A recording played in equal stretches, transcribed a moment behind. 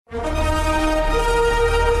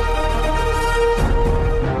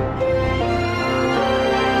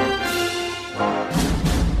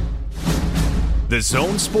The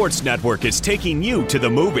Zone Sports Network is taking you to the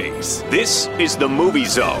movies. This is the Movie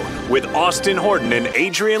Zone with Austin Horton and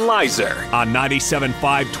Adrian Leiser on 97.5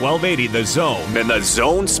 1280 The Zone and the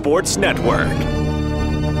Zone Sports Network.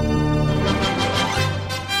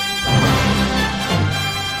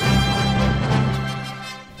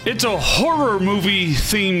 It's a horror movie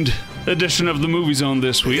themed edition of the Movie Zone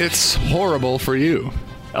this week. It's horrible for you.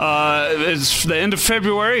 It's the end of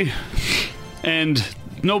February, and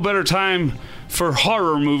no better time for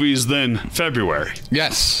horror movies than February.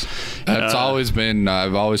 Yes. That's always been,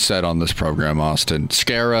 I've always said on this program, Austin,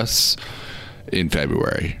 scare us in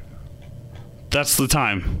February. That's the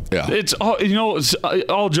time. Yeah. It's all, it's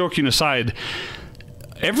all joking aside,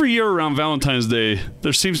 every year around Valentine's Day,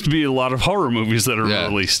 there seems to be a lot of horror movies that are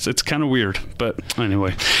released. It's kind of weird. But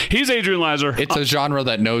anyway, he's Adrian Leiser. It's a genre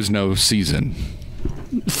that knows no season.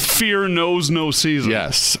 Fear knows no season.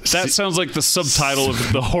 Yes. That sounds like the subtitle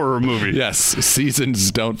of the horror movie. Yes.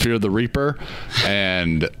 Seasons don't fear the Reaper,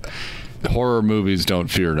 and horror movies don't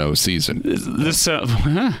fear no season.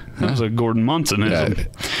 That was a Gordon Monsonism.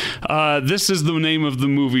 Yeah. This is the name of the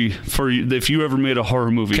movie for you. If you ever made a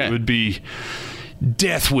horror movie, it would be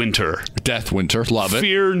Death Winter. Death Winter. Love it.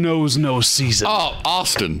 Fear knows no season. Oh,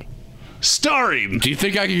 Austin. Starring. Do you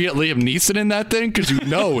think I could get Liam Neeson in that thing? Because you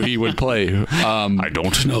know he would play. I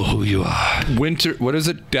don't know who you are. Winter. What is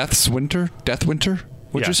it? Death's Winter? Death Winter?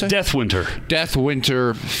 What'd you say? Death Winter. Death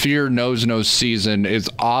Winter. Fear knows no season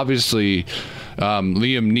is obviously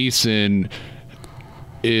Liam Neeson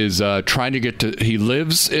is trying to get to. He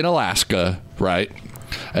lives in Alaska, right?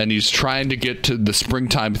 And he's trying to get to the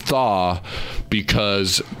springtime thaw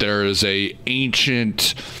because there is a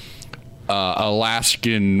ancient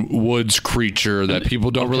Alaskan woods creature that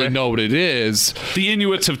people don't really know what it is. The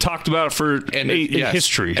Inuits have talked about it for in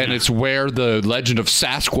history. And it's where the legend of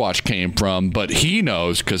Sasquatch came from, but he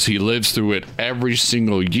knows because he lives through it every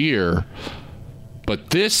single year.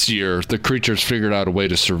 But this year, the creature's figured out a way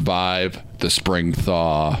to survive the spring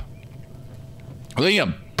thaw.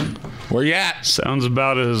 Liam, where you at? Sounds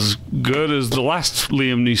about as good as the last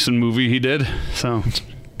Liam Neeson movie he did. So,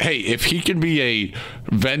 hey, if he can be a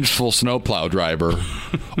vengeful snowplow driver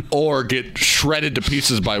or get shredded to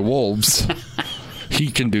pieces by wolves, he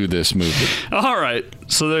can do this movie. All right.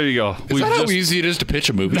 So there you go. Is that how easy it is to pitch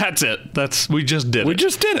a movie? That's it. We just did it. We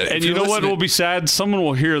just did it. And you know what will be sad? Someone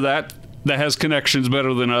will hear that has connections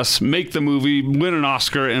better than us, make the movie, win an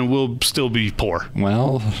Oscar, and we'll still be poor.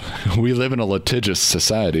 Well, we live in a litigious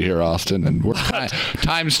society here, Austin, and we're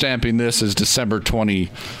time-stamping this as December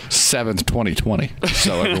 27th, 2020,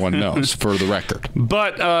 so everyone knows, for the record.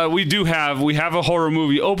 But we have a horror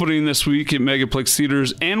movie opening this week at Megaplex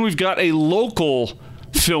Theaters, and we've got a local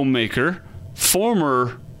filmmaker,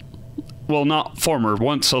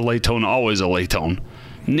 once a Laytone, always a Laytone,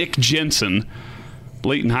 Nick Jensen,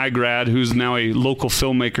 Layton High grad, who's now a local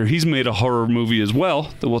filmmaker. He's made a horror movie as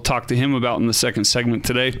well that we'll talk to him about in the second segment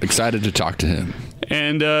today. Excited to talk to him.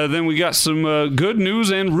 And then we got some good news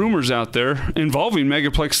and rumors out there involving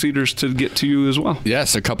Megaplex Theaters to get to you as well.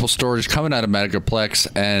 Yes, a couple stories coming out of Megaplex,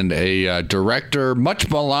 and a director much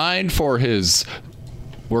maligned for his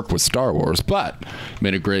work with Star Wars, but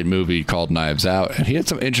made a great movie called Knives Out. And he had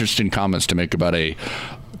some interesting comments to make about a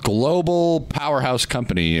global powerhouse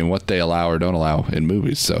company and what they allow or don't allow in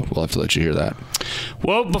movies. So we'll have to let you hear that.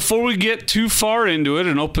 Well, before we get too far into it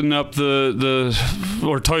and open up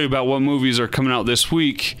or tell you about what movies are coming out this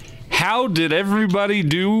week, how did everybody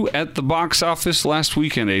do at the box office last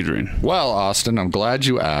weekend, Adrian? Well, Austin, I'm glad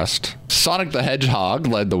you asked. Sonic the Hedgehog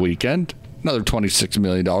led the weekend. Another $26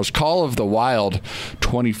 million. Call of the Wild,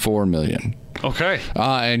 $24 million. Okay.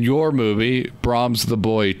 And your movie, Brahms the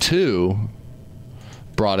Boy 2,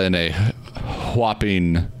 brought in a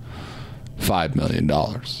whopping $5 million.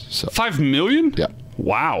 So $5 million? Yep.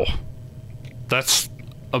 Wow. That's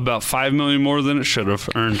about $5 million more than it should have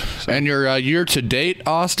earned. So. And your year to date,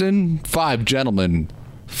 Austin, 5 Gentlemen,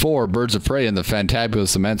 4 Birds of Prey, and the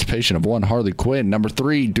Fantabulous Emancipation of One Harley Quinn. Number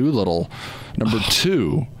 3, Doolittle. Number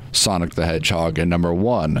 2, Sonic the Hedgehog. And number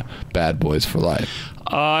 1, Bad Boys for Life.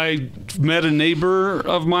 I met a neighbor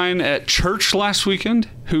of mine at church last weekend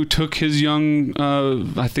who took his young,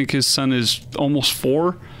 I think his son is almost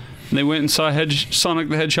 4. And they went and saw Sonic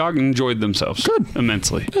the Hedgehog and enjoyed themselves. Good.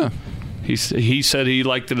 Immensely. Yeah. He said he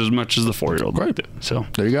liked it as much as the 4-year-old liked it. So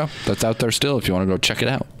there you go. That's out there still if you want to go check it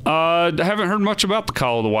out. I haven't heard much about the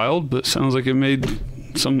Call of the Wild, but it sounds like it made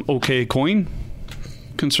some okay coin,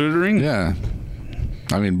 considering. Yeah.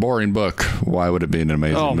 I mean, boring book. Why would it be an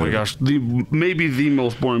amazing movie? Oh, my gosh. Maybe the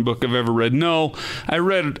most boring book I've ever read. No, I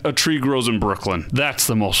read A Tree Grows in Brooklyn. That's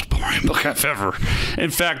the most boring book I've ever.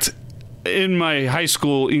 In fact, in my high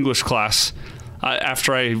school English class,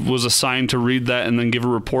 after I was assigned to read that and then give a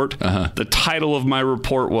report, the title of my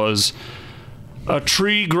report was "A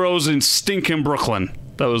Tree Grows in Stinkin' Brooklyn."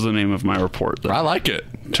 That was the name of my report. I like it.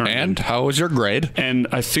 And how was your grade? And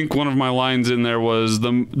I think one of my lines in there was,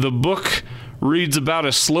 the book reads about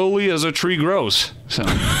as slowly as a tree grows. So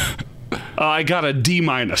I got a D-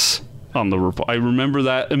 on the report. I remember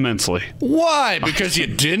that immensely. Why? Because you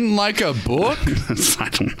didn't like a book? I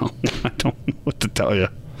don't know. I don't know what to tell you.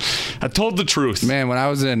 I told the truth. Man, when I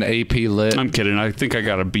was in AP Lit... I'm kidding. I think I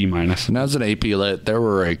got a B-. When I was in AP Lit, there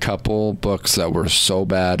were a couple books that were so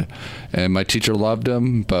bad, and my teacher loved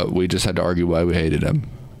them, but we just had to argue why we hated them.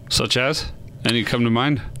 Such as? Any come to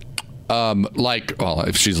mind?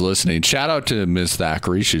 If she's listening, shout out to Ms.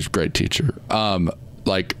 Thackeray. She's a great teacher. Our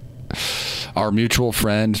Mutual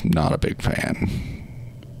Friend, not a big fan.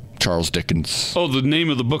 Charles Dickens. Oh, the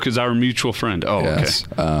name of the book is Our Mutual Friend. Oh, yes.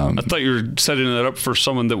 Okay. I thought you were setting that up for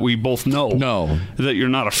someone that we both know. No. That you're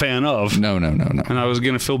not a fan of. No. And I was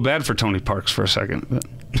going to feel bad for Tony Parks for a second. But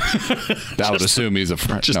that would assume he's a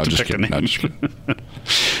friend. Just kidding.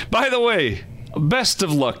 By the way, best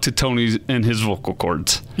of luck to Tony and his vocal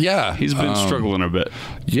cords. Yeah. He's been struggling a bit.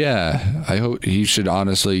 Yeah. I hope he should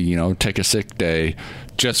honestly, take a sick day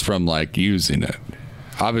just from using it.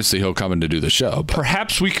 Obviously, he'll come in to do the show. But.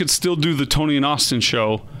 Perhaps we could still do the Tony and Austin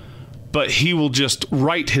show, but he will just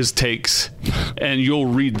write his takes, and you'll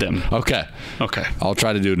read them. Okay. I'll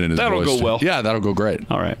try to do it in his voice. That'll go well. Yeah, that'll go great.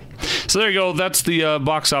 All right. So there you go. That's the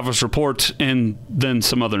box office report, and then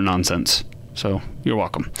some other nonsense. So you're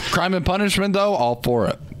welcome. Crime and Punishment, though, all for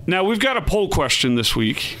it. Now, we've got a poll question this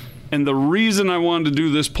week. And the reason I wanted to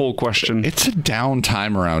do this poll question... It's a down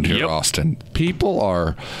time around here, Austin. People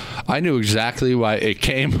are... I knew exactly why it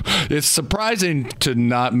came. It's surprising to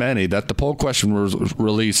not many that the poll question was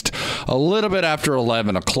released a little bit after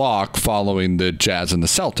 11 o'clock following the Jazz and the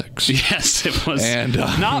Celtics. Yes, it was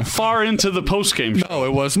not far into the postgame show. No,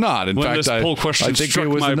 it was not. In fact, poll question I think it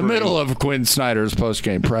was in the middle of Quinn Snyder's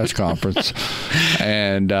postgame press conference.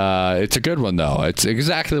 And it's a good one, though. It's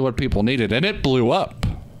exactly what people needed, and it blew up.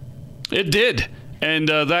 It did. And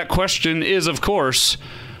that question is, of course,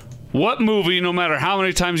 what movie, no matter how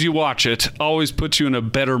many times you watch it, always puts you in a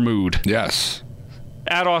better mood? Yes.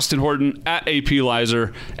 At Austin Horton, at AP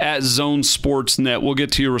Leiser, at Zone Sports Net. We'll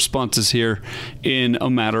get to your responses here in a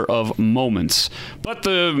matter of moments. But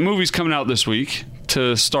the movie's coming out this week.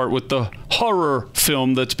 To start with the horror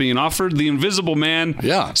film that's being offered, The Invisible Man.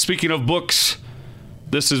 Yeah. Speaking of books,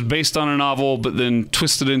 this is based on a novel, but then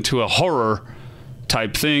twisted into a horror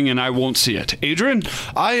type thing, and I won't see it. Adrian?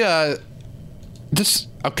 It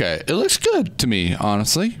looks good to me,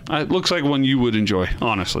 honestly. It looks like one you would enjoy,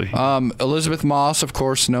 honestly. Elizabeth Moss, of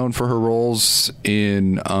course, known for her roles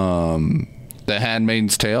in The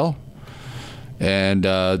Handmaid's Tale. And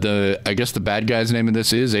I guess the bad guy's name in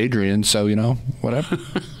this is Adrian, so, whatever.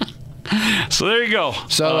 So there you go.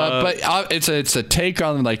 So, it's a take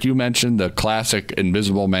on, like you mentioned, the classic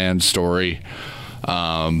Invisible Man story.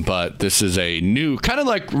 But this is a new kind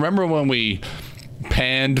of remember when we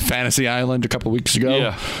panned Fantasy Island a couple weeks ago?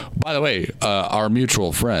 Yeah. By the way, our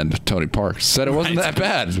mutual friend Tony Parks said it wasn't that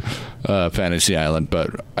bad, Fantasy Island,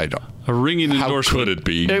 but I don't. A ringing endorsement. How could it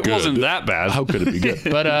be? It wasn't that bad. How could it be good?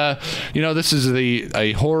 But this is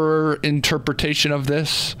a horror interpretation of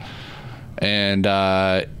this, and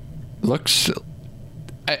looks.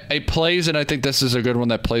 It plays, and I think this is a good one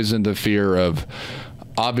that plays into fear of.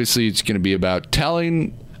 Obviously, it's going to be about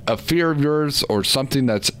telling a fear of yours or something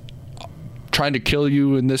that's trying to kill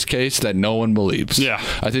you in this case that no one believes. Yeah.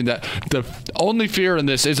 I think that the only fear in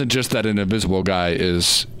this isn't just that an invisible guy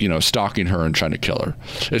is, stalking her and trying to kill her.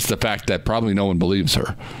 It's the fact that probably no one believes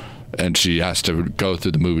her. And she has to go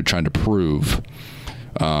through the movie trying to prove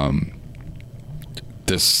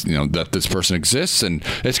this, that this person exists. And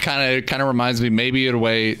it kind of reminds me, maybe in a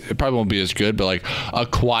way, it probably won't be as good, but A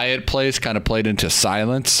Quiet Place kind of played into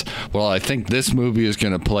silence. Well, I think this movie is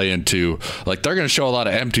going to play into, they're going to show a lot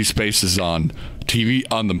of empty spaces on TV,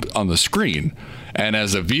 on the screen. And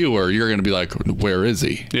as a viewer, you're going to be like, where is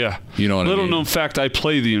he? Yeah. You know what I mean? Little known fact, I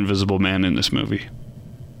play the Invisible Man in this movie.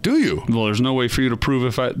 Do you? Well, there's no way for you to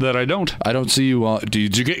prove that I don't. I don't see you.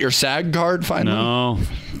 Did you get your SAG card finally? No.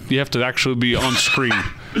 You have to actually be on screen.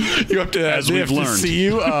 You have to, as we've learned. To see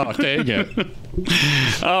you? Oh, dang it.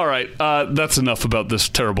 All right. That's enough about this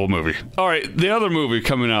terrible movie. All right. The other movie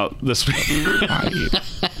coming out this week.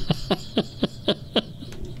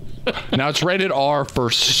 Now it's rated R for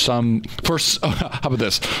some. How about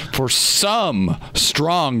this? For some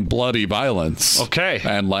strong bloody violence. Okay.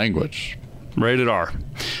 And language. Rated R.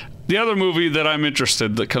 The other movie that I'm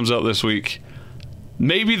interested that comes out this week,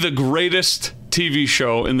 maybe the greatest TV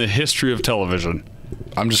show in the history of television.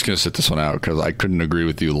 I'm just going to sit this one out because I couldn't agree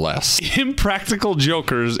with you less. Impractical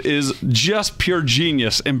Jokers is just pure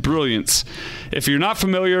genius and brilliance. If you're not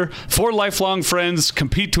familiar, 4 lifelong friends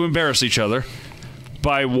compete to embarrass each other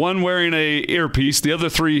by one wearing a earpiece, the other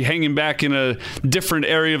 3 hanging back in a different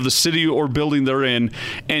area of the city or building they're in,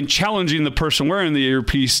 and challenging the person wearing the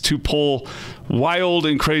earpiece to pull wild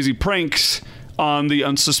and crazy pranks on the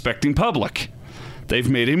unsuspecting public. They've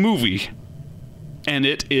made a movie, and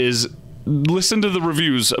it is... Listen to the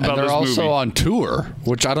reviews about this movie. And they're also on tour,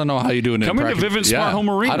 which I don't know how you do an Coming to Vivint Smart Home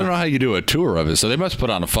Arena. I don't know how you do a tour of it, so they must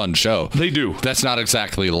put on a fun show. They do. That's not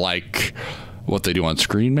exactly like what they do on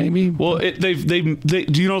screen, maybe? Well, do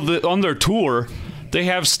you know that on their tour, they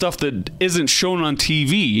have stuff that isn't shown on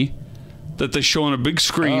TV that they show on a big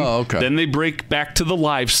screen. Oh, okay. Then they break back to the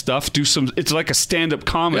live stuff, it's like a stand-up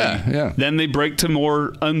comedy. Yeah. Then they break to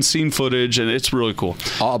more unseen footage, and it's really cool.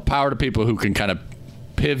 All power to people who can kind of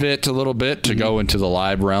pivot a little bit to go into the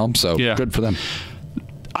live realm, so good for them.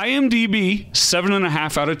 IMDb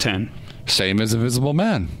 7.5 out of 10. Same as Invisible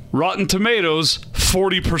Man. Rotten Tomatoes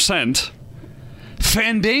 40%.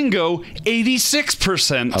 Fandango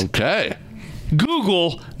 86%. Okay.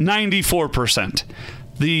 Google 94%.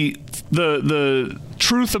 The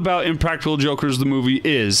truth about Impractical Jokers, the movie,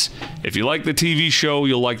 is if you like the TV show,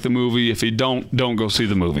 you'll like the movie. If you don't go see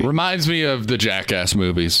the movie. Reminds me of the Jackass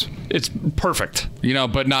movies. It's perfect.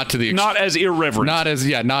 But not to the not as irreverent.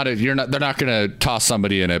 They're not going to toss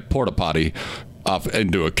somebody in a porta potty off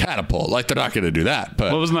into a catapult. Like, they're not going to do that.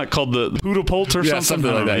 But what wasn't that called, the Hoodapult or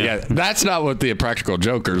something like that? Yeah, that's not what the Impractical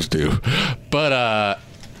Jokers do. But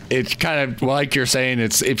it's kind of like you're saying.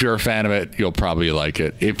 It's if you're a fan of it, you'll probably like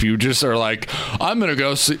it. If you just are like, I'm going to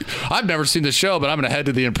go see. I've never seen the show, but I'm going to head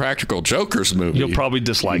to the Impractical Jokers movie. You'll probably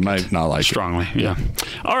dislike it. Might not like strongly. It. Yeah.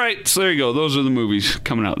 All right, so there you go. Those are the movies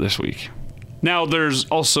coming out this week. Now there's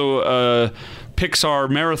also a Pixar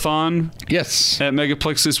marathon. Yes. At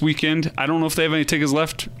Megaplex this weekend. I don't know if they have any tickets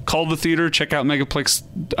left. Call the theater. Check out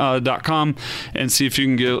megaplex.com and see if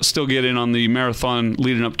you can still get in on the marathon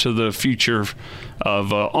leading up to the future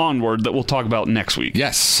of Onward that we'll talk about next week.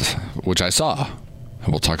 Yes, which I saw. And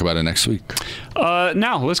we'll talk about it next week.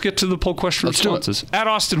 Now, let's get to the poll question responses. At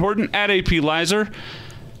Austin Horton, at AP Leiser.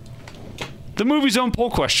 The Movie Zone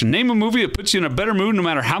poll question. Name a movie that puts you in a better mood no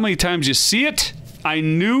matter how many times you see it. I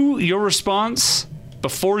knew your response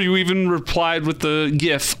before you even replied with the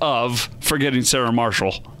gif of Forgetting Sarah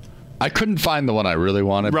Marshall. I couldn't find the one I really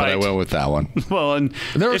wanted, but I went with that one. Well, and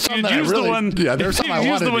there was some that I really, if you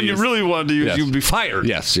used the one you really wanted to use, you'd be fired.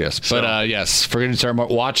 Yes. So. But yes, Forgetting Sarah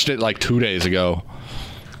Marshall. Watched it like 2 days ago.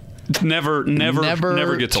 Never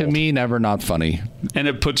gets old. To me, never not funny. And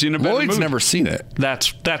it puts you in a better mood. Lloyd's never seen it.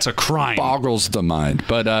 That's a crime. Boggles the mind.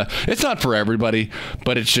 But it's not for everybody.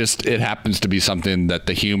 But it happens to be something that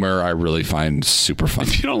the humor I really find super funny.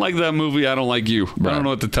 If you don't like that movie, I don't like you. Right. I don't know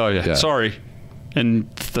what to tell you. Yeah. Sorry. And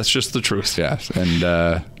that's just the truth. Yes. And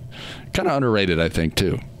kind of underrated, I think,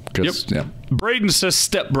 too. Yep. Yeah. Braden says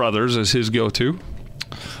Step Brothers is his go-to.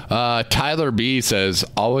 Tyler B says,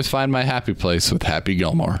 always find my happy place with Happy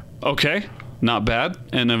Gilmore. Okay. Not bad.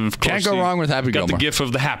 And then, of course, can't go wrong with Happy Gilmore. Got the gif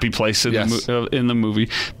of the happy place in the movie.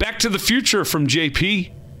 Back to the Future from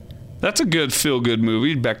JP. That's a good feel-good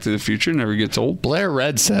movie. Back to the Future never gets old. Blair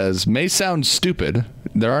Red says, may sound stupid.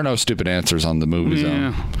 There are no stupid answers on the Movie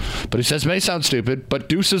Zone. But he says, may sound stupid, but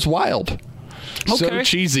Deuce is wild. Okay. So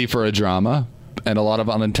cheesy for a drama and a lot of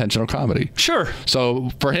unintentional comedy. Sure.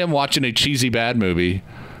 So for him, watching a cheesy bad movie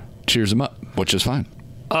cheers him up, which is fine.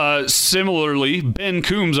 Similarly, Ben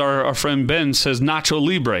Coombs, our friend Ben, says Nacho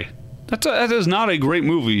Libre. That is not a great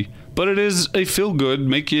movie, but it is a feel-good,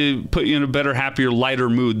 put you in a better, happier, lighter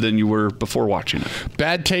mood than you were before watching it.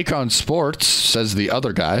 Bad take on sports, says the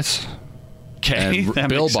other guys. Okay, and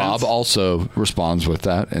Bill Bob also responds with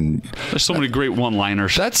that. And there's so many great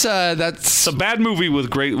one-liners. That's a bad movie with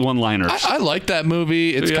great one-liners. I like that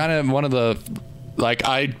movie. It's kind of one of the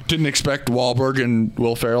I didn't expect Wahlberg and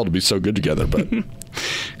Will Ferrell to be so good together, but.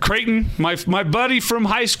 Creighton, my buddy from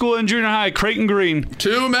high school and junior high, Creighton Green.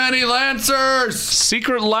 Too many Lancers.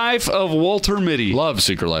 Secret Life of Walter Mitty. Love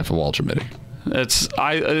Secret Life of Walter Mitty. It's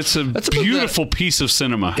a beautiful piece of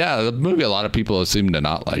cinema. Yeah, the movie a lot of people seem to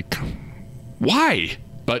not like. Why?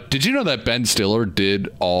 But did you know that Ben Stiller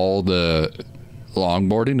did all the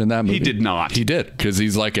longboarding in that movie? He did not. He did, because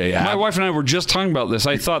he's like my wife and I were just talking about this.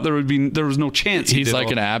 I thought there was no chance. He's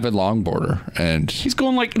like an avid longboarder, and he's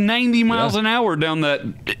going like 90 miles an hour down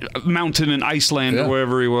that mountain in Iceland or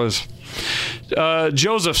wherever he was.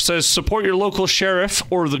 Joseph says, support your local sheriff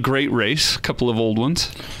or the Great Race. A couple of old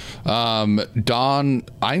ones. Don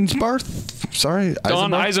Einsbarth. Sorry,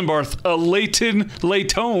 Don Eisenbarth, a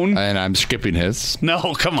Layton. And I'm skipping his.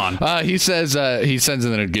 No, come on. He says he sends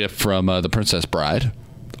in a gift from The Princess Bride.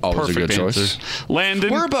 Always Perfect a good answer. choice.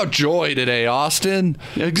 Landon. We're about joy today, Austin.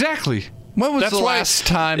 Exactly. When was the last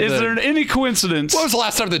time? Is there any coincidence? When was the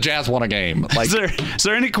last time the Jazz won a game? Is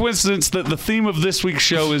there any coincidence that the theme of this week's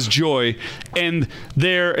show is joy, and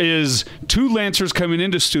there is 2 Lancers coming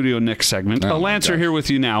into studio next segment? A Lancer here with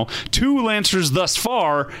you now. 2 Lancers thus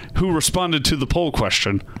far who responded to the poll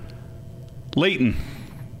question. Layton.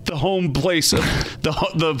 The home place of the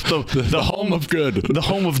home of good, the home of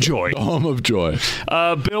joy, the home of joy.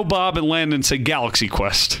 Bill, Bob, and Landon say Galaxy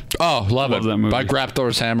Quest. Oh, love it! That movie. By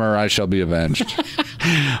Grapthor's hammer, I shall be avenged.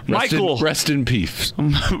 Michael, rest in peace.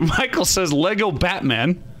 Michael says Lego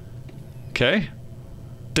Batman. Okay,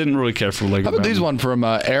 didn't really care for Lego. How about Batman. this one from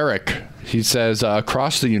Eric? He says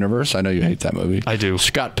Across the Universe. I know you hate that movie. I do.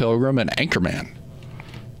 Scott Pilgrim and Anchorman.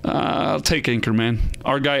 I'll take Anchorman.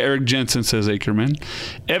 Our guy Eric Jensen says Anchorman.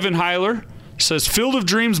 Evan Heiler says Field of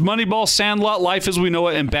Dreams, Moneyball, Sandlot, Life as We Know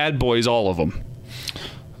It, and Bad Boys, all of them.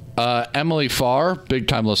 Emily Farr,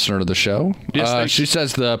 big-time listener to the show. Yes, she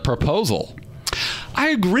says The Proposal. I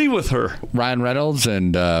agree with her. Ryan Reynolds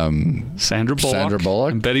and Sandra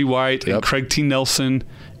Bullock. And Betty White and Craig T. Nelson.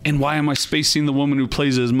 And why am I spacing the woman who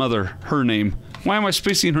plays his mother? Her name. Why am I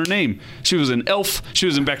spacing her name? She was in Elf. She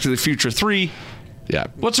was in Back to the Future 3. Yeah.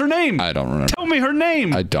 What's her name? I don't remember. Tell me her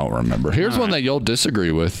name. I don't remember. Here's one that you'll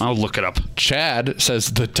disagree with. I'll look it up. Chad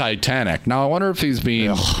says The Titanic. Now, I wonder if he's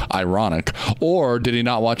being ironic, or did he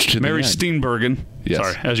not watch to the Mary end? Steenburgen. Yes.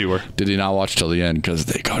 Sorry, as you were. Did he not watch till the end because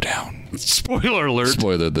they go down? Spoiler alert.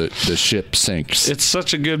 Spoiler, the ship sinks. It's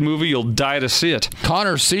such a good movie, you'll die to see it.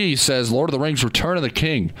 Connor C. says Lord of the Rings, Return of the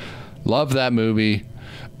King. Love that movie.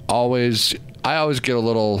 I always get a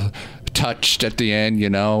little touched at the end, you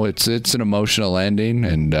know. It's an emotional ending,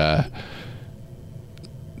 and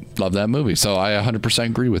love that movie. So I 100%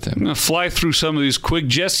 agree with him. I'm going to fly through some of these quick.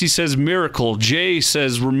 Jesse says Miracle. Jay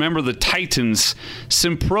says Remember the Titans.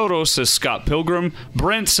 Simproto says Scott Pilgrim.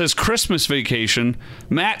 Brent says Christmas Vacation.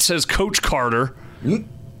 Matt says Coach Carter.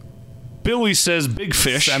 Billy says Big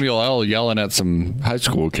Fish. Samuel L. yelling at some high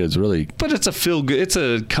school kids, really. But it's a feel-good. It's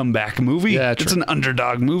a comeback movie. Yeah, it's an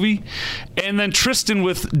underdog movie. And then Tristan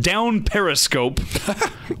with Down Periscope,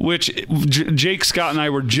 which Jake, Scott, and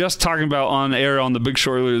I were just talking about on air on The Big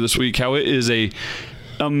Show earlier this week, how it is a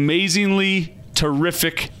amazingly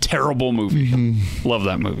terrific, terrible movie. Mm-hmm. Love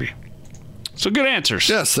that movie. So good answers.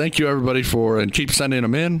 Yes, thank you, everybody, and keep sending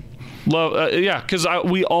them in. Love, because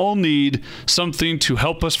we all need something to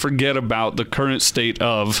help us forget about the current state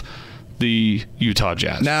of the Utah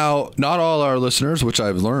Jazz. Now, not all our listeners, which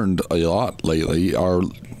I've learned a lot lately, are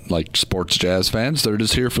like sports jazz fans. They're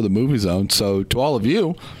just here for the Movie Zone. So to all of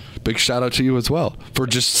you, big shout out to you as well for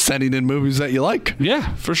just sending in movies that you like.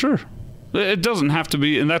 Yeah, for sure. It doesn't have to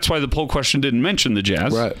be, and that's why the poll question didn't mention the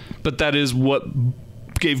Jazz. Right. But that is what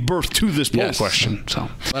gave birth to this poll question. So,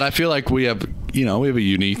 but I feel like we have a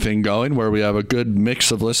unique thing going where we have a good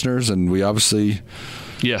mix of listeners, and we obviously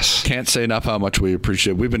can't say enough how much we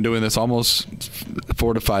appreciate it. We've been doing this almost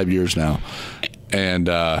 4 to 5 years now, and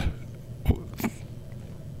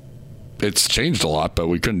it's changed a lot, but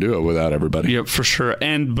we couldn't do it without everybody. Yeah, for sure.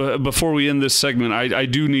 And before we end this segment, I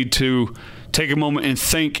do need to take a moment and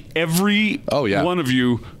thank every one of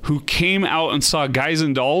you who came out and saw Guys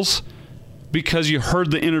and Dolls, because you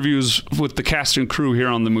heard the interviews with the cast and crew here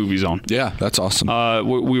on the Movie Zone. Yeah, that's awesome.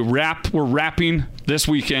 We're wrapping this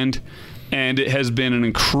weekend, and it has been an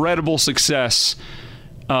incredible success.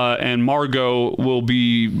 And Margot will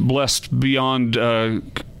be blessed beyond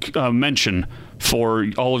mention for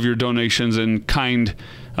all of your donations and kind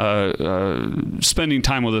spending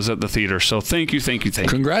time with us at the theater. So thank you.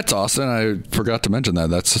 Congrats, Austin. I forgot to mention that.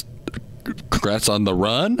 That's congrats on the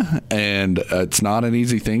run, and it's not an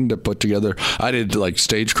easy thing to put together. I did like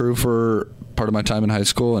stage crew for part of my time in high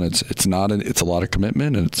school, and it's a lot of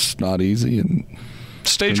commitment, and it's not easy. And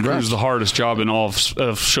stage crew is the hardest job in all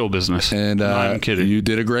of show business. And I'm kidding. You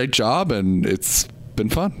did a great job, and it's been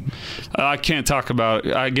fun. I can't talk about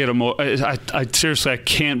it. I get I seriously, I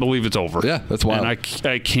can't believe it's over. Yeah, that's wild. And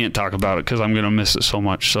I can't talk about it because I'm going to miss it so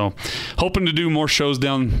much. So hoping to do more shows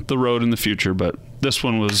down the road in the future, but this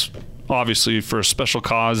one was obviously for a special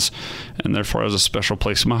cause, and therefore has a special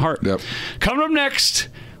place in my heart. Yep. Coming up next,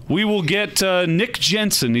 we will get Nick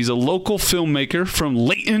Jensen. He's a local filmmaker from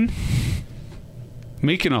Layton,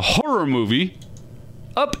 making a horror movie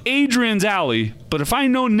up Adrian's alley. But if I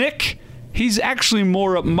know Nick, he's actually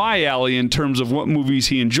more up my alley in terms of what movies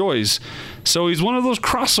he enjoys. So he's one of those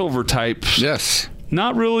crossover types. Yes.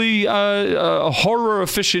 not really a horror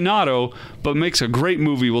aficionado, but makes a great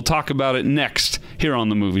movie. We'll talk about it next here on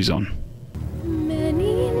the Movie Zone.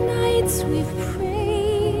 Many nights we've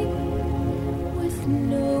prayed with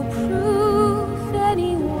no proof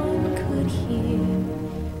anyone could hear.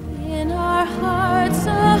 In our hearts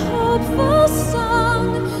a hopeful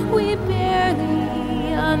song we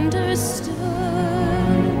barely understood.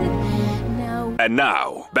 And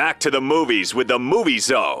now, back to the movies with the Movie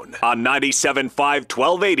Zone on 97.5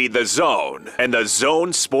 1280 The Zone and the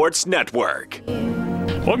Zone Sports Network.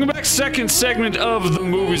 Welcome back. Second segment of the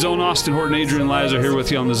Movie Zone. Austin Horton, Adrian Leiser here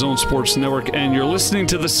with you on the Zone Sports Network, and you're listening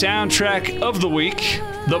to the soundtrack of the week,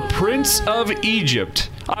 The Prince of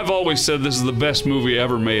Egypt. I've always said this is the best movie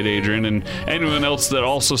ever made, Adrian, and anyone else that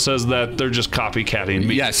also says that, they're just copycatting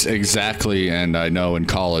me. Yes, exactly, and I know in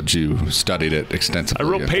college you studied it extensively. I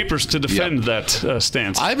wrote papers to defend that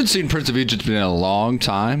stance. I haven't seen Prince of Egypt in a long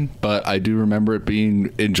time, but I do remember it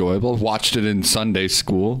being enjoyable. Watched it in Sunday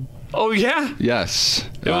school. Oh, yeah? Yes.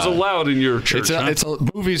 It was allowed in your church,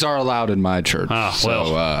 movies are allowed in my church.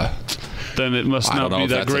 Then it must not be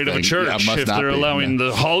that great of a church if they're allowing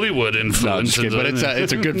the Hollywood influence. No, but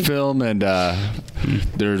it's a good film, and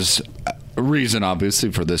there's a reason, obviously,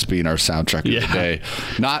 for this being our soundtrack of the day.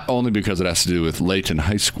 Not only because it has to do with Layton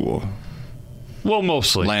High School. Well,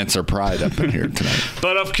 mostly. Lancer Pride up in here tonight.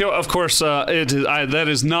 But of course, that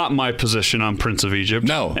is not my position on Prince of Egypt.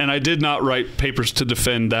 No. And I did not write papers to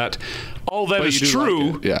defend that. All that is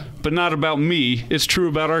true, but not about me. It's true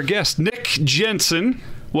about our guest, Nick Jensen.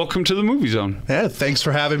 Welcome to the Movie Zone. Yeah, thanks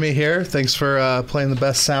for having me here. Thanks for playing the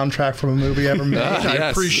best soundtrack from a movie ever made. I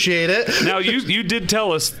appreciate it. Now, you did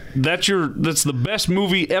tell us that's the best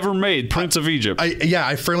movie ever made, Prince of Egypt.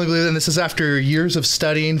 I firmly believe that. And this is after years of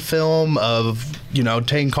studying film, of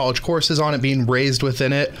taking college courses on it, being raised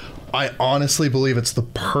within it. I honestly believe it's the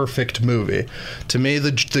perfect movie. To me,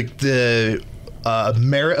 the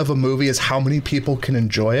merit of a movie is how many people can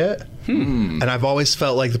enjoy it. And I've always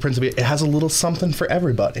felt like The Prince of Egypt, it has a little something for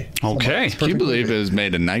everybody. Okay. Can you believe it was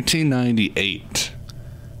made in 1998?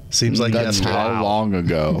 Seems like that's how long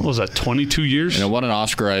ago. What was that, 22 years? And it won an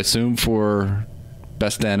Oscar, I assume, for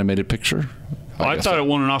Best Animated Picture. I thought it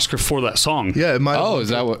won an Oscar for that song. Yeah, it might. Oh, is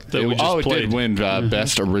that what? It did win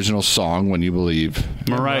Best Original Song, When You Believe.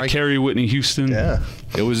 Mariah Carey, Whitney Houston. Yeah.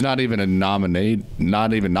 It was not even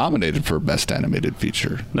nominated for Best Animated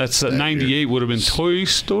Feature. That's 98 would have been Toy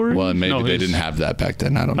Story? Well, maybe they didn't have that back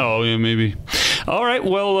then. I don't know. Oh, yeah, maybe. All right,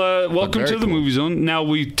 well, welcome to the Movie Zone. Now,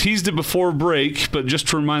 we teased it before break, but just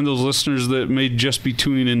to remind those listeners that may just be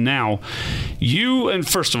tuning in now, and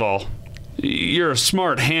first of all, you're a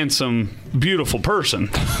smart, handsome, beautiful person.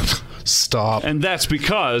 Stop. And that's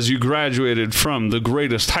because you graduated from the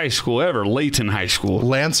greatest high school ever, Layton High School.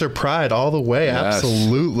 Lancer Pride all the way, yes.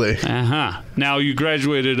 Absolutely. Now, you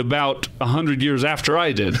graduated about 100 years after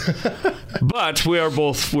I did. But we're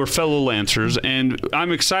fellow Lancers, and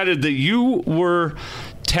I'm excited that you were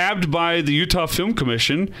tabbed by the Utah Film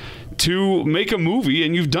Commission to make a movie,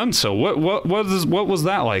 and you've done so. What was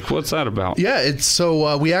that like? What's that about? Yeah, it's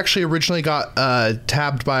so we actually originally got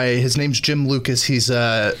tabbed by, his name's Jim Lucas. He's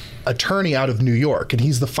a attorney out of New York, and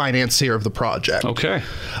he's the financier of the project. Okay.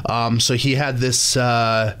 So he had this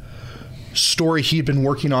story he'd been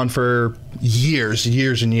working on for years and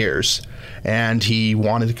years, and he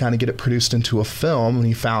wanted to kind of get it produced into a film, and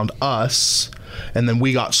he found us. And then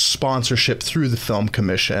we got sponsorship through the Film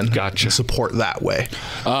Commission. Gotcha. And support that way.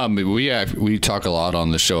 We talk a lot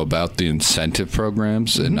on the show about the incentive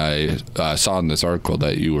programs, and I saw in this article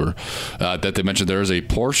that that they mentioned there is a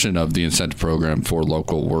portion of the incentive program for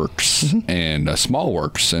local works and small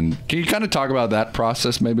works. And can you kind of talk about that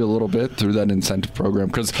process maybe a little bit through that incentive program?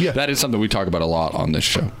 Because that is something we talk about a lot on this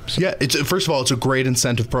show. So. Yeah, first of all, it's a great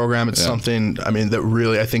incentive program. It's something, that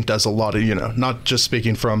really, I think, does a lot of, not just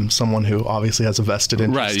speaking from someone who obviously has a vested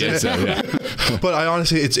interest in it. But I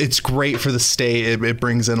honestly, it's great for the state. It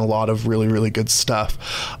brings in a lot of really, really good stuff.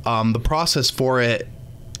 The process for it,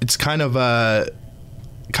 it's kind of a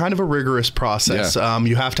rigorous process.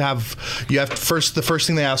 The first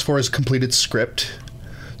thing they ask for is completed script.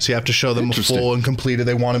 So you have to show them a full and completed.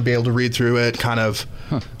 They want to be able to read through it, kind of,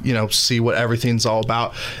 see what everything's all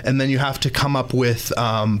about. And then you have to come up with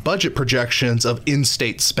budget projections of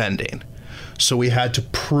in-state spending. So we had to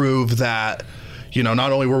prove that,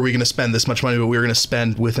 not only were we going to spend this much money, but we were going to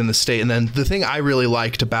spend within the state. And then the thing I really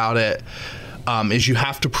liked about it is you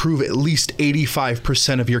have to prove at least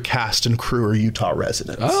 85% of your cast and crew are Utah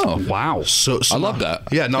residents. Oh, wow. So I love that.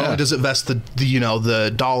 Yeah, not only does it vest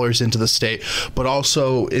the dollars into the state, but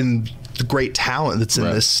also in the great talent that's in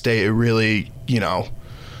this state. It really,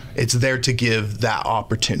 it's there to give that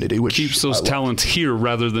opportunity, which keeps those talents here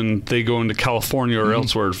rather than they go into California or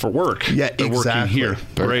elsewhere for work. Yeah, they're exactly. working here.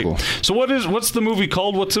 Very Great. cool. So what's the movie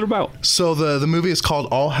called? What's it about? So the movie is called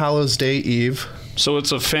All Hallows Day Eve. So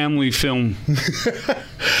it's a family film.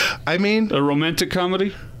 I mean, a romantic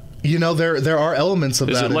comedy? You know, there are elements of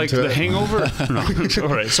Is that. Is it like The Hangover? No.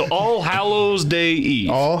 All right. So All Hallows Day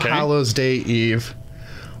Eve. All Hallows Day Eve,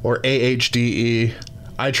 or AHDE.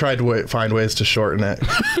 I tried to find ways to shorten it.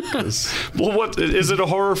 Well, what is it? A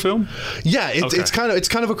horror film? Yeah, it's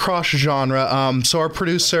kind of a cross genre. So our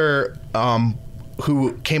producer,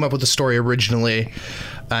 who came up with the story originally,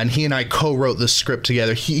 and he and I co-wrote the script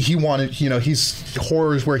together. He wanted,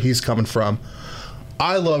 horror is where he's coming from.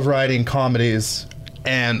 I love writing comedies.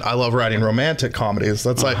 And I love writing romantic comedies.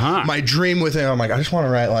 That's like my dream with it. I'm like, I just want to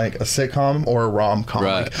write like a sitcom or a rom-com.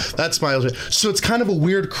 Right. Like, that's my... So it's kind of a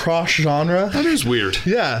weird cross genre. That is weird.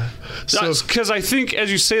 Yeah. So because I think,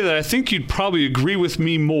 as you say that, I think you'd probably agree with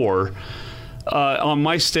me more on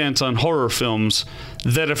my stance on horror films,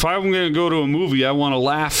 that if I'm going to go to a movie, I want to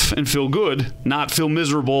laugh and feel good, not feel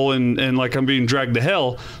miserable and like I'm being dragged to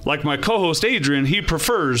hell. Like my co-host Adrian, he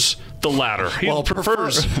prefers the latter. He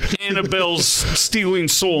prefers Annabelle's stealing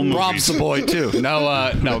soul movies. Rob's the boy too.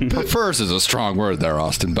 No, prefers is a strong word there,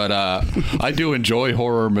 Austin. But I do enjoy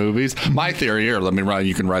horror movies. My theory here,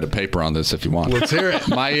 you can write a paper on this if you want. Let's hear it.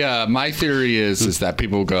 My theory is that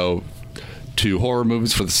people go to horror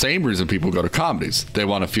movies for the same reason people go to comedies. They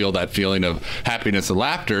want to feel that feeling of happiness and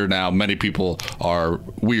laughter. Now, many people are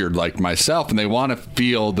weird like myself, and they want to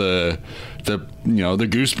feel the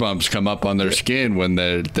goosebumps come up on their skin when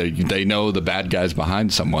they know the bad guy's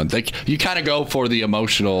behind someone. You kind of go for the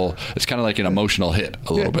emotional. It's kind of like an emotional hit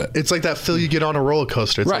a little bit. It's like that feel you get on a roller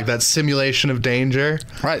coaster. It's like that simulation of danger.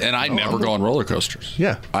 Right, and I never go on roller coasters.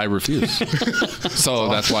 Yeah. I refuse. So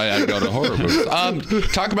that's why I go to horror movies. We're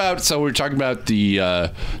talking about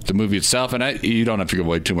the movie itself, and you don't have to give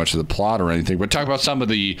away too much of the plot or anything, but talk about some of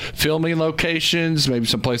the filming locations, maybe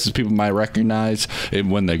some places people might recognize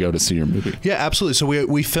when they go to see your movie. Yeah, absolutely. So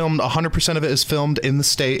we filmed, 100% of it is filmed in the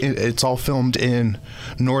state. It's all filmed in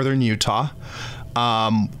northern Utah.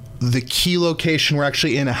 The key location, we're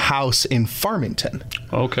actually in a house in Farmington.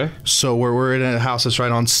 Okay. So we're in a house that's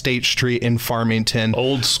right on State Street in Farmington.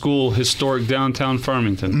 Old school, historic downtown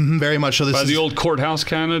Farmington. Mm-hmm, very much so. By the old courthouse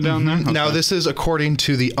kind of down there? Okay. Now, this is according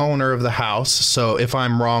to the owner of the house. So if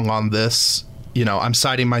I'm wrong on this, I'm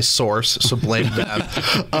citing my source, so blame them.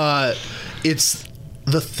 It's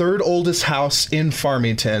the third oldest house in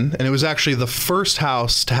Farmington, and it was actually the first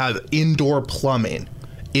house to have indoor plumbing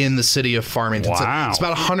in the city of Farmington. Wow. It's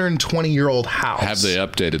about a 120-year-old house. Have they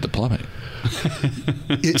updated the plumbing?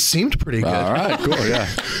 It seemed pretty good. All right, cool, yeah.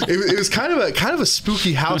 It was kind of a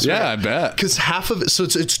spooky house. Yeah, I bet. Because half of it, so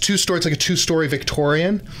it's two-story, it's like a two-story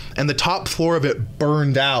Victorian, and the top floor of it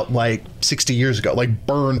burned out like 60 years ago, like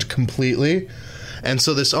burned completely. And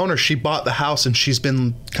so this owner, she bought the house and she's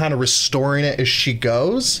been kind of restoring it as she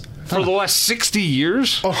goes. For the last 60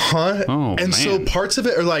 years? Uh-huh. Oh, and so parts of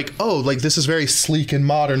it are like, this is very sleek and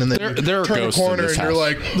modern. And then there you turn a corner and you're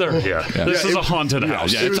like, this is a haunted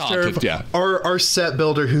house. Yeah, it's haunted, yeah. Our set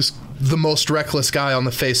builder, who's the most reckless guy on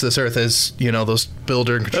the face of this earth, is, those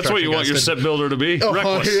builder and construction. That's what you want your set builder to be?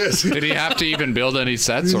 Reckless. He is. Did he have to even build any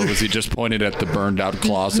sets, or was he just pointed at the burned out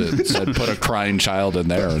closet and said, put a crying child in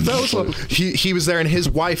there? And he was there, and his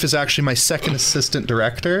wife is actually my second assistant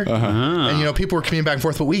director. And, people were coming back and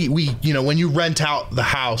forth, but we when you rent out the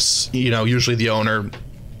house, usually the owner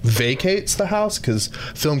vacates the house because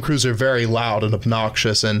film crews are very loud and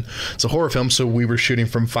obnoxious, and it's a horror film, so we were shooting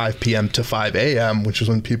from 5 p.m. to 5 a.m., which is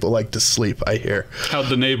when people like to sleep, I hear. How'd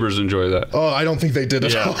the neighbors enjoy that? Oh, I don't think they did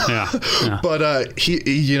at all. Yeah. But he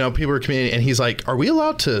people were coming in, and he's like, are we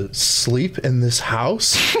allowed to sleep in this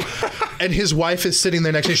house? And his wife is sitting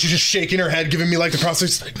there next to me. She's just shaking her head, giving me like the cross.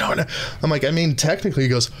 She's like, no. I'm like, technically. He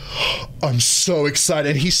goes, I'm so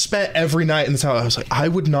excited. And he spent every night in this house. I was like, I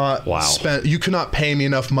would not spend, you could not pay me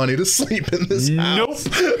enough money to sleep in this house.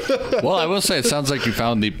 Nope. Well, I will say it sounds like you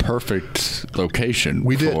found the perfect location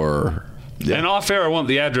for... Yeah. And off air, I want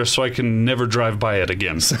the address so I can never drive by it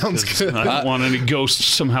again. Sounds good. I don't want any ghosts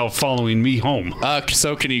somehow following me home.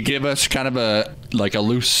 So can you give us kind of a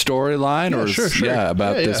loose storyline, or sure.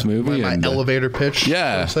 about this movie? My elevator pitch.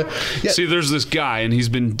 Yeah. See, there's this guy, and he's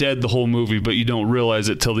been dead the whole movie, but you don't realize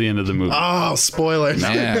it till the end of the movie. Oh, spoiler!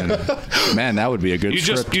 Man, that would be a good. You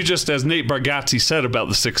just, as Nate Bargatze said about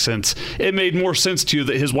The Sixth Sense, it made more sense to you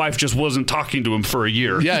that his wife just wasn't talking to him for a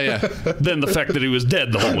year. Yeah. Than the fact that he was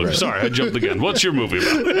dead the whole movie. Sorry, I jumped again. What's your movie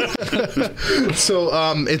about? So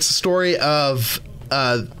it's a story of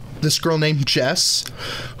this girl named Jess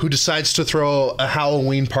who decides to throw a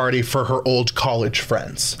Halloween party for her old college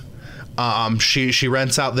friends. She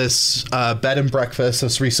rents out this bed and breakfast,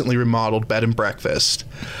 this recently remodeled bed and breakfast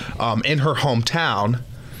in her hometown,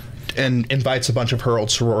 and invites a bunch of her old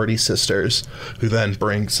sorority sisters, who then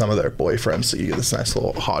bring some of their boyfriends. So you get this nice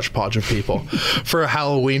little hodgepodge of people for a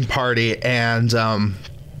Halloween party. And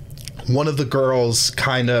one of the girls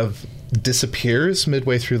kind of disappears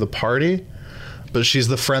midway through the party. But she's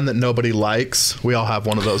the friend that nobody likes. We all have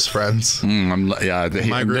one of those friends.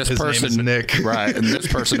 My group, his name is Nick. Right, and this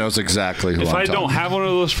person knows exactly who if I don't have one of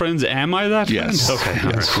those friends, am I that friend? Yes. Okay.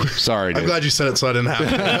 Yes. Sorry, dude. I'm glad you said it so I didn't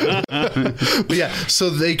have to. But yeah,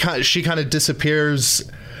 so she kind of disappears,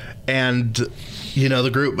 and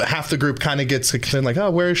half the group kind of gets concerned, like,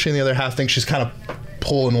 oh, where is she? And the other half thinks she's kind of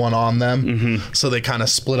pulling one on them. Mm-hmm. So they kind of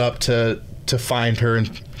split up to find her,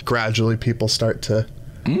 and gradually people start to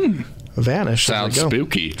vanish. Sounds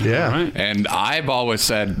spooky. Yeah. Right. And I've always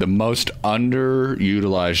said the most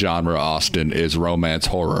underutilized genre, Austin, is romance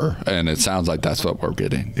horror. And it sounds like that's what we're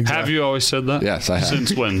getting. Exactly. Have you always said that? Yes, I have.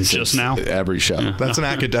 Since when? Just now? Every show. Yeah. That's an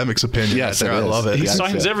academic's opinion. Yes, I love it. He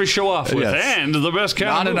signs every show off with, and the best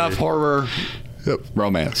Not enough horror. Yep.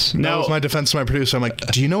 Romance. That was my defense to my producer. I'm like,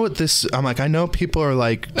 do you know what this... I'm like, I know people are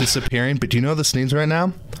like disappearing, but do you know what this needs right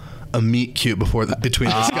now? A meet cute between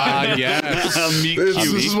this guy. Yes. A meet cute.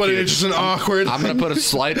 This is what it is, just an awkward. I'm going to put a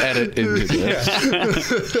slight edit into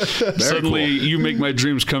this. Suddenly, You Make My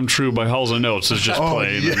Dreams Come True by Halls of Notes is just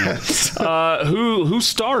playing. Yes. Who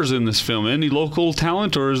stars in this film? Any local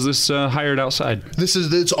talent, or is this hired outside?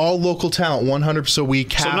 It's all local talent, 100%. So we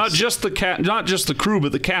cast. So not just the crew,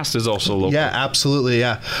 but the cast is also local. Yeah, absolutely.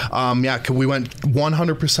 Yeah, we went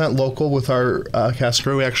 100% local with our cast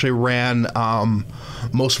crew. We actually ran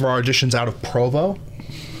most of our auditions out of Provo,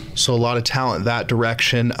 so a lot of talent that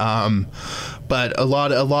direction, but a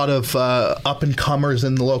lot of up and comers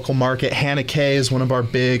in the local market. Hannah Kay is one of our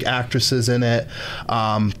big actresses in it.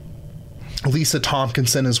 Lisa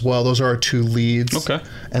Tompkinson as well. Those are our two leads. Okay.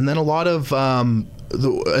 And then a lot of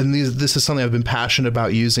this is something I've been passionate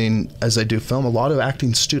about using as I do film, a lot of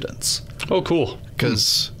acting students. Oh, cool.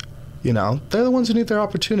 Because they're the ones who need their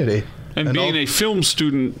opportunity. And being a film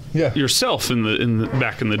student yourself in the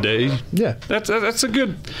back in the day, that's a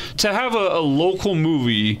good to have a local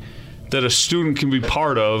movie that a student can be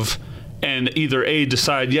part of, and either A,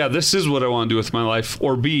 decide, this is what I want to do with my life,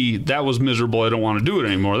 or B, that was miserable, I don't want to do it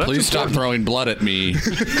anymore. That's Please stop throwing blood at me.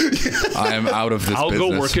 I am out of this I'll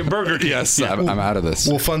business. go work at Burger King. Yes, I'm out of this.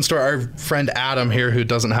 Well, fun story. Our friend Adam here, who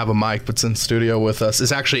doesn't have a mic but's in studio with us,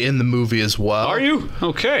 is actually in the movie as well. Are you?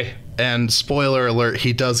 Okay. And spoiler alert,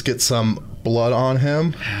 he does get some blood on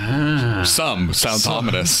him. Some sounds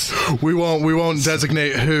ominous. We won't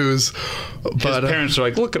designate whose. But his parents are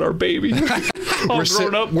like, look at our baby. All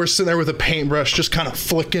grown up. We're sitting there with a paintbrush, just kind of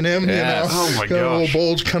flicking him. Yes. Oh my gosh. A little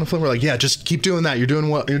bulge, kind of flicking. We're like, just keep doing that. You're doing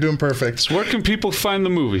well. You're doing perfect. So where can people find the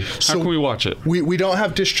movie? How can we watch it? We don't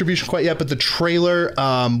have distribution quite yet, but the trailer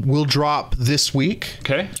will drop this week.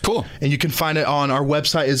 Okay. Cool. And you can find it on our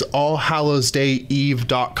website is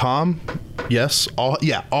allhallowsdayeve.com. Yes.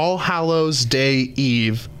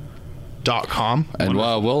 allhallowsdayeve.com. And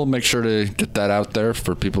we'll make sure to get that out there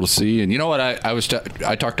for people to see. And you know what?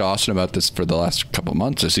 I talked to Austin about this for the last couple of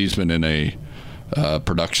months, as he's been in a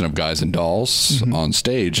production of Guys and Dolls on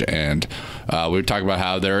stage, and we were talking about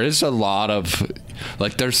how there is a lot of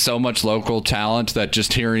there's so much local talent that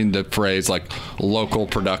just hearing the phrase local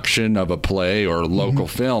production of a play or local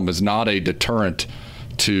film is not a deterrent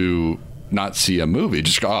to not see a movie.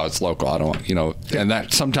 Just go, it's local, I don't and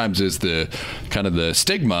that sometimes is the kind of the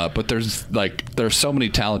stigma, but there's so many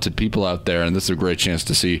talented people out there, and this is a great chance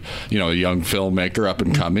to see a young filmmaker up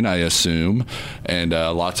and coming, I assume, and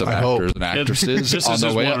lots of actors and actresses. This is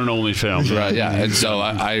his one and only film, right? Yeah. And so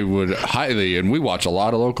I would highly, and we watch a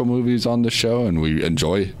lot of local movies on the show, and we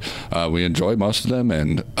enjoy most of them,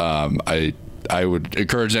 and I would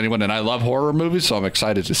encourage anyone, and I love horror movies, so I'm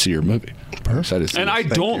excited to see your movie. And I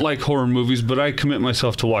don't like horror movies, but I commit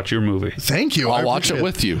myself to watch your movie. Thank you. I'll watch it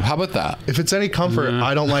with you. How about that? If it's any comfort,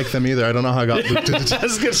 I don't like them either. I don't know how I got looped into I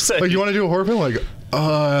was going to say. you want to do a horror film?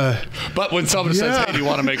 But when someone says, hey, do you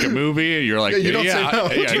want to make a movie? You're like, you don't say no.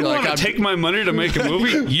 Do you want to take my money to make a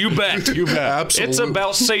movie? You bet. You bet. Absolutely. It's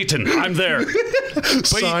about Satan. I'm there.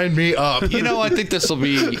 Sign me up. I think this will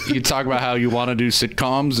be, you talk about how you want to do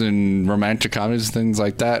sitcoms and romantic comedies and things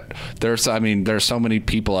like that. There's so many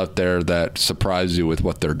people out there that surprise you with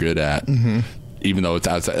what they're good at. even though it's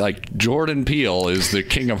outside. Like, Jordan Peele is the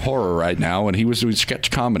king of horror right now, and he was doing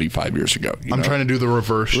sketch comedy 5 years ago. I'm trying to do the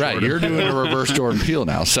reverse. Right, Jordan. you're doing a reverse Jordan Peele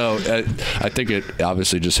now. So I think it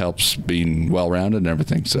obviously just helps being well-rounded and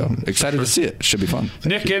everything. So excited to see it. Should be fun.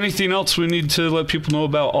 Nick, anything else we need to let people know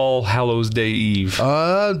about All Hallows Day Eve?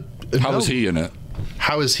 How was he in it?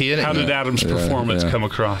 How is he in it? How did Adam's performance come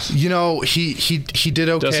across? You know, he did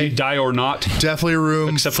okay. Does he die or not? Definitely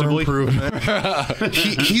room for improvement.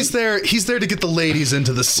 he's there to get the ladies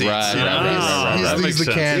into the seats. Right, you know? He's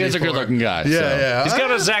the candy. He's a good-looking guy. Yeah. He's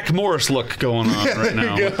got a Zach Morris look going on right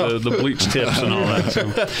now with the bleach tips and all that.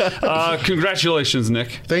 So. Congratulations,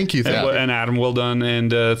 Nick. Thank you. And Adam, well done.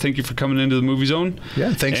 And thank you for coming into the Movie Zone.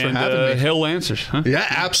 Yeah, thanks for having me. Hail Lancers. Huh? Yeah,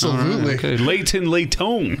 absolutely. Right, okay. Layton, Nick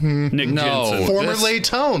Jensen. Former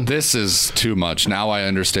Laytone. This is too much. Now I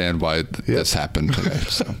understand why this happened today.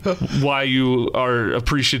 So. Why you are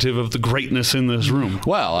appreciative of the greatness in this room.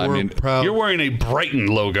 Well, I mean, you're wearing a Brighton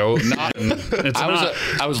logo.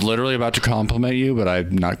 I was literally about to compliment you, but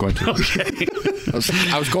I'm not going to. Okay.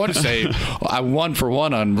 I was going to say I 1 for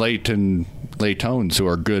 1 on Laytones who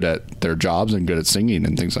are good at their jobs and good at singing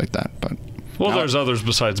and things like that. But there's others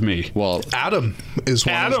besides me. Well, Adam is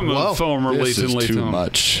one as well. Former this Layton. is too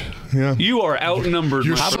much. Yeah. You are outnumbered.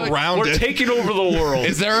 You're surrounded. We're taking over the world.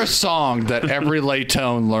 Is there a song that every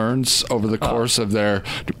Laytone learns over the course of their?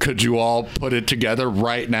 Could you all put it together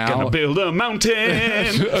right now? Gonna build a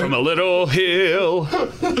mountain from a little hill.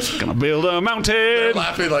 Gonna build a mountain. They're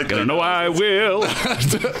laughing like gonna know I will.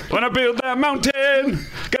 When I build that mountain,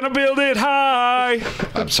 gonna build it high.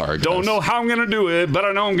 I'm sorry. Guys. Don't know how I'm gonna do it, but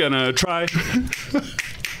I know I'm gonna try.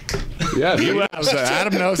 Yeah, you asked.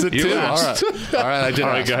 Adam knows it too. All right, I did. All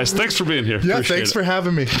right, guys, thanks for being here. Yeah, Appreciate thanks for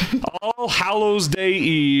having me. All Hallows Day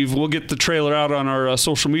Eve. We'll get the trailer out on our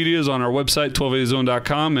social medias, on our website,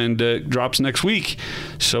 1280zone.com, and it drops next week.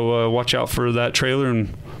 So watch out for that trailer.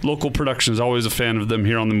 And local Productions, always a fan of them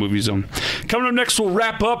here on the Movie Zone. Coming up next, we'll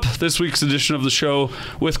wrap up this week's edition of the show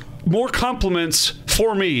with more compliments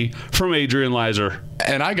for me from Adrian Leiser.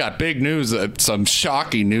 And I got big news. Some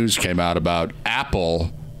shocking news came out about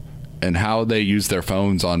Apple and how they use their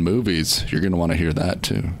phones on movies. You're going to want to hear that,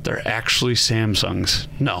 too. They're actually Samsungs.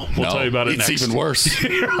 No, we'll tell you about it next. It's even worse.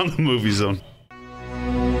 Here on the Movie Zone.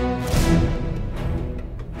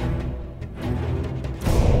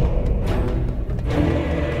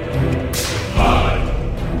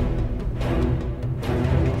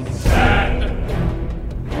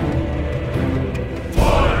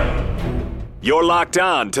 You're locked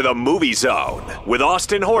on to the Movie Zone with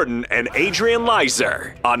Austin Horton and Adrian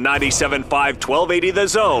Leiser on 97.5 1280 The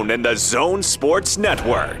Zone and the Zone Sports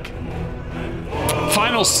Network.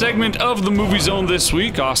 Final segment of the Movie Zone this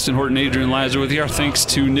week. Austin Horton, Adrian Leiser with you. Our thanks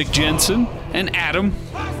to Nick Jensen and Adam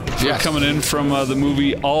for coming in from the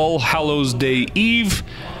movie All Hallows Day Eve.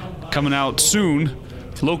 Coming out soon.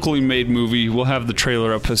 Locally made movie. We'll have the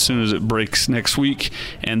trailer up as soon as it breaks next week.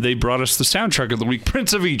 And they brought us the soundtrack of the week,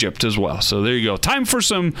 Prince of Egypt, as well. So there you go. Time for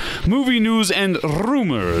some movie news and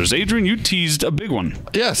rumors. Adrian, you teased a big one.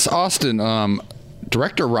 Yes, Austin.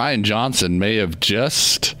 Director Rian Johnson may have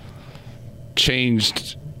just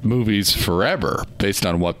changed movies forever based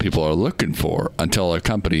on what people are looking for until a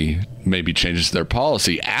company maybe changes their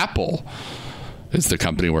policy. Apple is the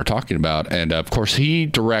company we're talking about. And, of course, he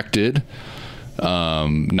directed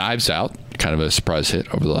Knives Out, kind of a surprise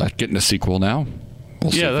hit over the last, getting a sequel now. We'll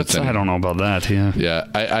that's I don't know about that. Yeah,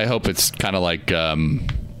 I hope it's kind of like the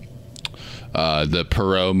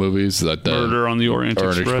Perot movies, that the Murder on the Orient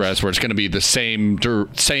Express, where it's going to be the same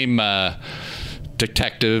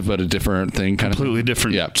detective but a different thing, kind completely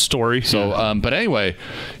different story. So, but anyway,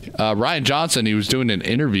 Rian Johnson, he was doing an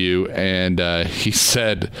interview and he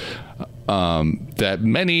said that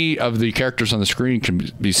many of the characters on the screen can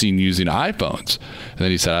be seen using iPhones. And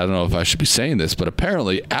then he said, I don't know if I should be saying this, but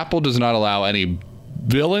apparently Apple does not allow any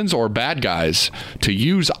villains or bad guys to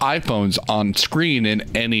use iPhones on screen in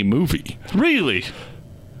any movie. Really?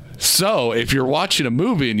 So if you're watching a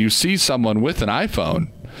movie and you see someone with an iPhone,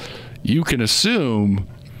 you can assume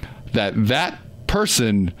that that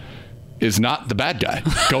person is not the bad guy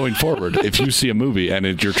going forward if you see a movie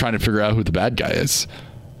and you're trying to figure out who the bad guy is.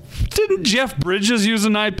 Didn't Jeff Bridges use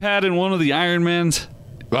an iPad in one of the Iron Mans?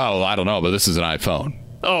 Well, I don't know, but this is an iPhone.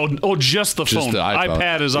 Oh, just the phone. The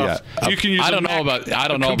iPad is off. Yeah. You can use I don't know about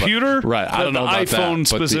computer. Right. I don't know about iPhone that.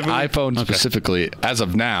 specifically. But the iPhone specifically, as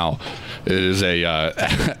of now, it is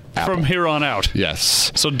a from here on out.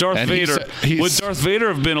 Yes. So Darth Vader would Darth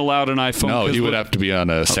Vader have been allowed an iPhone? No, he would have to be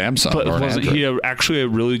on a Samsung. But or an wasn't Android. he actually a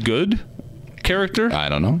really good character? I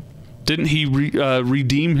don't know. Didn't he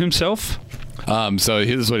redeem himself? So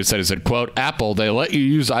here's what he said. He said, quote, Apple, they let you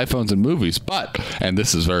use iPhones in movies, but, and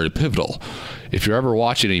this is very pivotal, if you're ever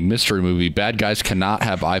watching a mystery movie, bad guys cannot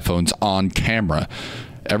have iPhones on camera.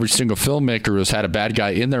 Every single filmmaker who's had a bad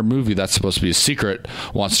guy in their movie that's supposed to be a secret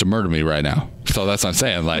wants to murder me right now. So that's what I'm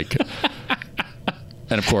saying. Like,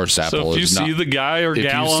 and of course, Apple is not. So if you see the guy or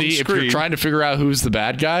gal on screen, if you're trying to figure out who's the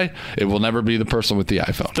bad guy, it will never be the person with the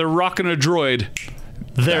iPhone. They're rocking a droid.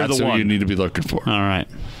 They're that's the one you need to be looking for. All right.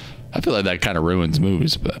 I feel like that kind of ruins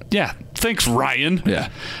movies, but yeah. Thanks, Ryan. Yeah.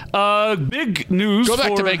 Big news. Go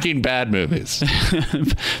back to making bad movies.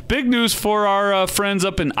 Big news for our friends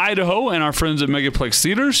up in Idaho and our friends at Megaplex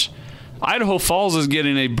Theaters. Idaho Falls is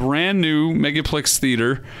getting a brand new Megaplex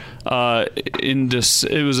Theater.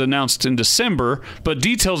 It was announced in December, but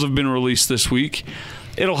details have been released this week.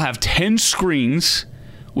 It'll have 10 screens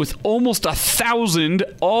with almost 1,000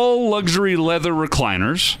 all luxury leather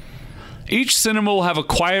recliners. Each cinema will have a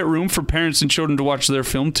quiet room for parents and children to watch their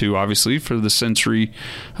film too, obviously, for the sensory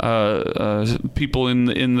people in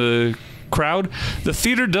the crowd. The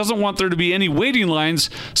theater doesn't want there to be any waiting lines,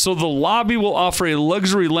 so the lobby will offer a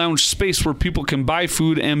luxury lounge space where people can buy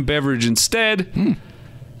food and beverage instead.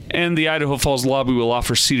 And the Idaho Falls lobby will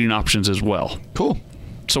offer seating options as well. Cool.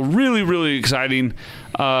 So really, really exciting.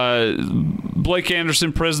 Blake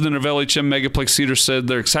Anderson, president of LHM Megaplex Theater, said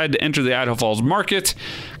they're excited to enter the Idaho Falls market.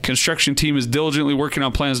 Construction team is diligently working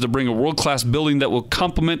on plans to bring a world-class building that will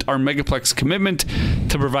complement our Megaplex commitment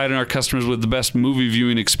to providing our customers with the best movie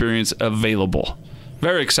viewing experience available.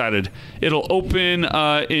 Very excited. It'll open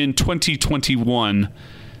in 2021.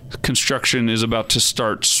 Construction is about to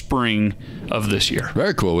start spring of this year.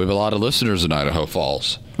 Very cool. We have a lot of listeners in Idaho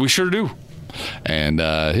Falls. We sure do. And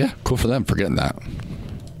yeah, cool for them for getting that.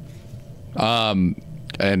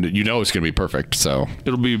 And you know it's going to be perfect, so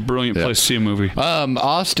it'll be a brilliant place to see a movie.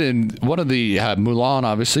 Austin, one of the Mulan,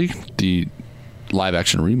 obviously, the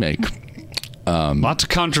live-action remake. Lots of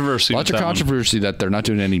controversy. That they're not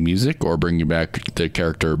doing any music or bringing back the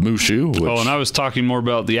character Mushu. And I was talking more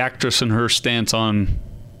about the actress and her stance on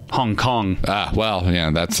Hong Kong. Well,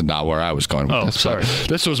 yeah, that's not where I was going with this. Sorry.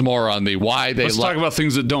 This was more on the why they... Let's talk about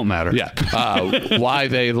things that don't matter. Yeah. Why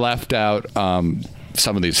they left out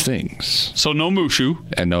some of these things. So no Mushu.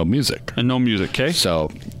 And no music. Okay. So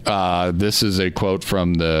this is a quote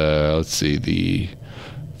from the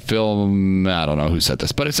film, I don't know who said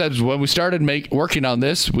this, but it says, when we started working on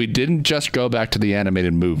this, we didn't just go back to the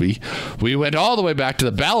animated movie. We went all the way back to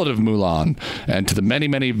the Ballad of Mulan and to the many,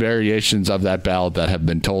 many variations of that ballad that have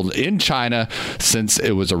been told in China since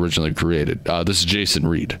it was originally created. This is Jason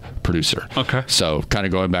Reed, producer. Okay. So kind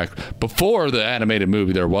of going back, before the animated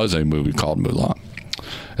movie, there was a movie called Mulan.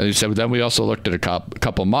 And he said, then we also looked at a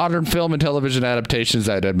couple modern film and television adaptations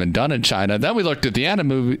that had been done in China. Then we looked at the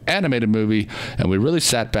animated movie, and we really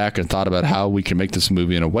sat back and thought about how we can make this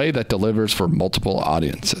movie in a way that delivers for multiple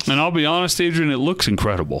audiences. And I'll be honest, Adrian, it looks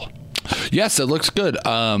incredible. Yes, it looks good.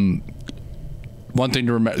 One thing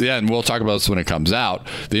to remember, and we'll talk about this when it comes out,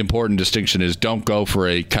 the important distinction is don't go for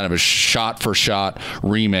a kind of a shot-for-shot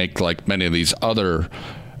remake like many of these other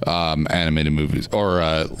animated movies or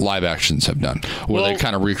live actions have done, where they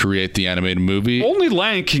kind of recreate the animated movie. Only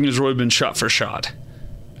Lion King has really been shot for shot.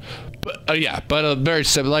 But but very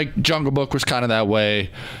similar. Like Jungle Book was kind of that way,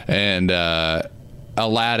 and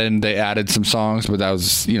Aladdin, they added some songs, but that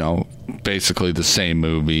was basically the same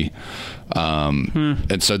movie.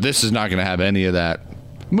 And so this is not going to have any of that.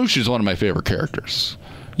 Mushu is one of my favorite characters.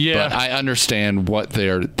 Yeah, but I understand what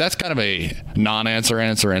that's kind of a non-answer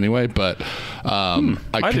anyway, but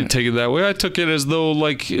I didn't take it that way. I took it as though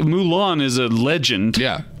like Mulan is a legend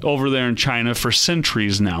over there in China for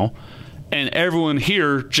centuries now, and everyone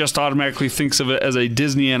here just automatically thinks of it as a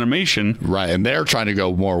Disney animation. Right, and they're trying to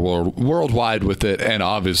go more worldwide with it, and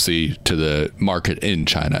obviously to the market in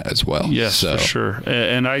China as well. Yes, for sure.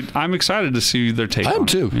 And I'm excited to see their take on it. I am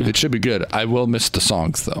too. Yeah. It should be good. I will miss the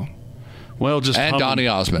songs, though. Well, and Donny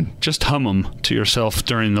Osmond. Just hum them to yourself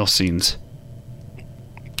during those scenes.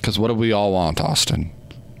 Because what do we all want, Austin?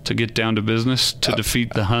 To get down to business, to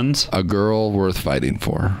defeat the Huns? A girl worth fighting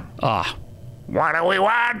for. What do we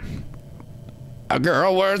want? A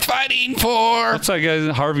girl worth fighting for. What's that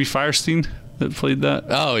guy, Harvey Fierstein, that played that?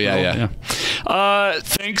 Oh, yeah.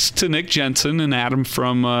 Thanks to Nick Jensen and Adam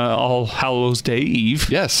from All Hallows Day Eve.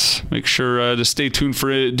 Yes. Make sure to stay tuned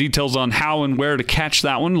for details on how and where to catch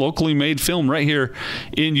that one. Locally made film right here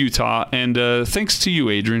in Utah. And thanks to you,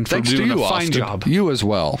 Adrian, for doing a fine job. You as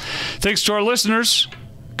well. Thanks to our listeners,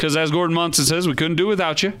 because as Gordon Monson says, we couldn't do it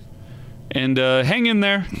without you. And hang in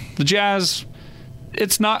there. The Jazz,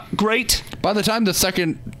 it's not great. By the time the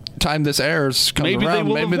second time this airs comes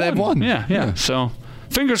around, maybe they've won. Yeah. So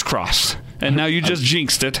fingers crossed. And now you just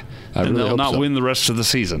jinxed it. And they'll not win the rest of the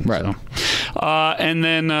season. Right. So. And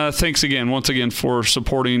then thanks once again, for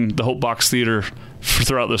supporting the Hope Box Theater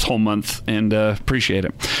throughout this whole month. And appreciate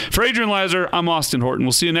it. For Adrian Leiser, I'm Austin Horton.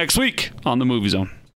 We'll see you next week on the Movie Zone.